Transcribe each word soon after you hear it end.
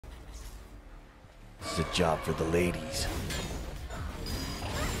This is a job for the ladies.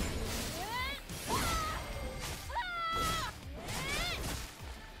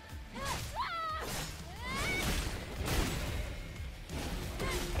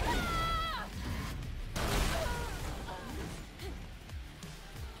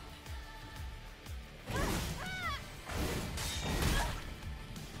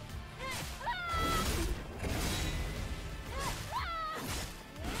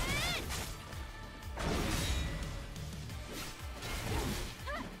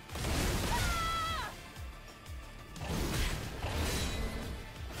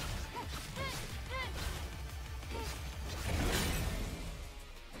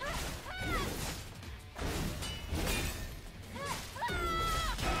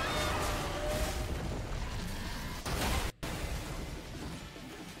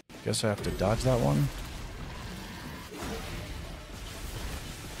 Guess I have to dodge that one.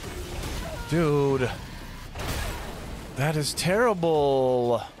 Dude. That is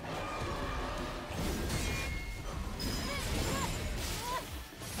terrible.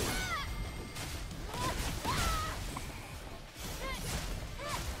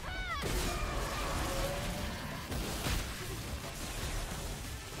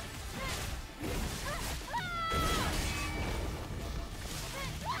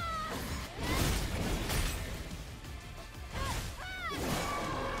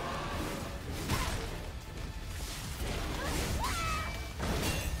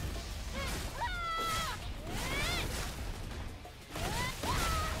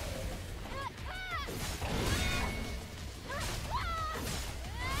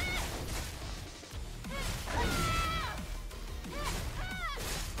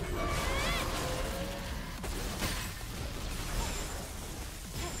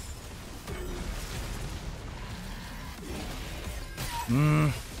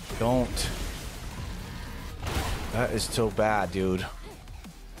 Don't. That is so bad, dude.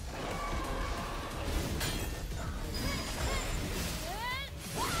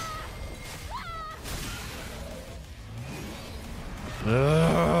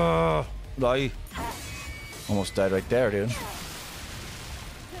 I almost died right there, dude.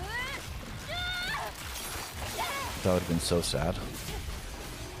 That would have been so sad.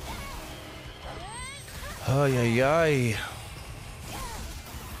 Ay, ay, ay.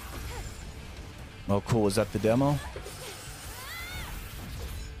 Oh, cool. Was that the demo?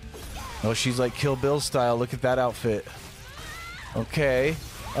 Oh, she's like Kill Bill style. Look at that outfit. Okay.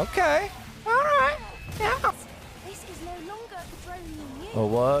 Okay. All right. Yeah. This is no longer throwing you. Oh,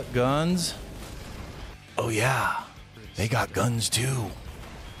 what? Guns? Oh, yeah. They got guns, too.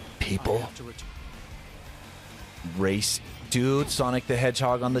 People. Race. Dude, Sonic the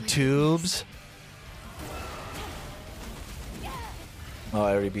Hedgehog on the tubes. Oh,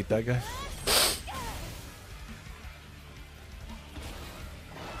 I already beat that guy.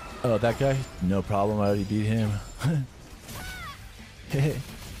 Oh, that guy? No problem. I already beat him.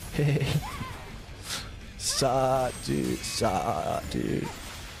 Saw, dude. Saw, dude.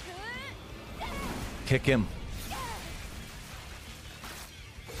 Kick him.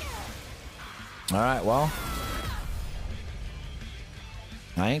 Alright, well.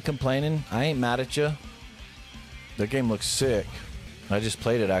 I ain't complaining. I ain't mad at you. The game looks sick. I just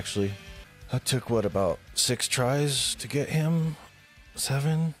played it, actually. That took, what, about 6 tries to get him?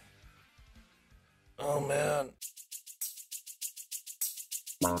 7? Oh, man.